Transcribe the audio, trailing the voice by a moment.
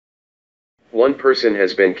One person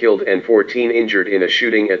has been killed and 14 injured in a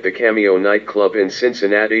shooting at the Cameo Night Club in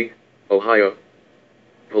Cincinnati, Ohio.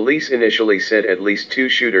 Police initially said at least 2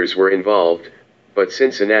 shooters were involved, but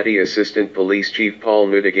Cincinnati Assistant Police Chief Paul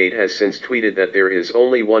Neudigate has since tweeted that there is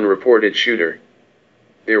only one reported shooter.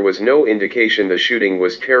 There was no indication the shooting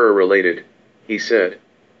was terror-related, he said.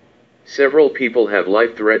 Several people have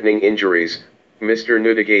life-threatening injuries, Mr.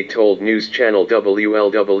 Neudigate told news channel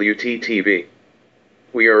WLWT-TV.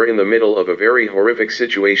 We are in the middle of a very horrific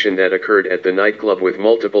situation that occurred at the nightclub with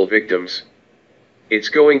multiple victims. It's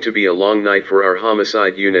going to be a long night for our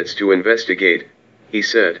homicide units to investigate, he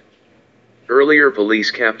said. Earlier,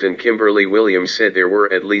 Police Captain Kimberly Williams said there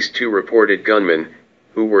were at least 2 reported gunmen,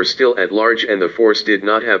 who were still at large, and the force did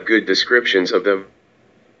not have good descriptions of them.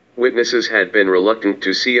 Witnesses had been reluctant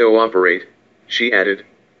to cooperate, she added.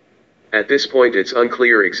 At this point it's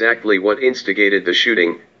unclear exactly what instigated the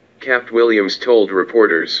shooting, Capt. Williams told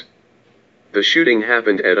reporters. The shooting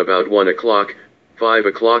happened at about 1 o'clock, 5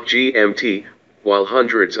 o'clock GMT, while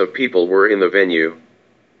hundreds of people were in the venue.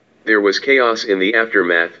 There was chaos in the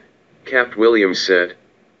aftermath, Capt. Williams said.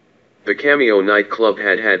 The Cameo Night Club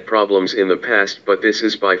had had problems in the past, but this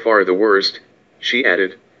is by far the worst, she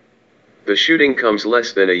added. The shooting comes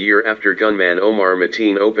less than a year after gunman Omar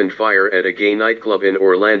Mateen opened fire at a gay nightclub in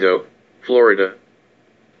Orlando, Florida.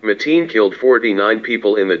 Mateen killed 49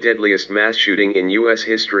 people in the deadliest mass shooting in U.S.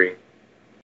 history.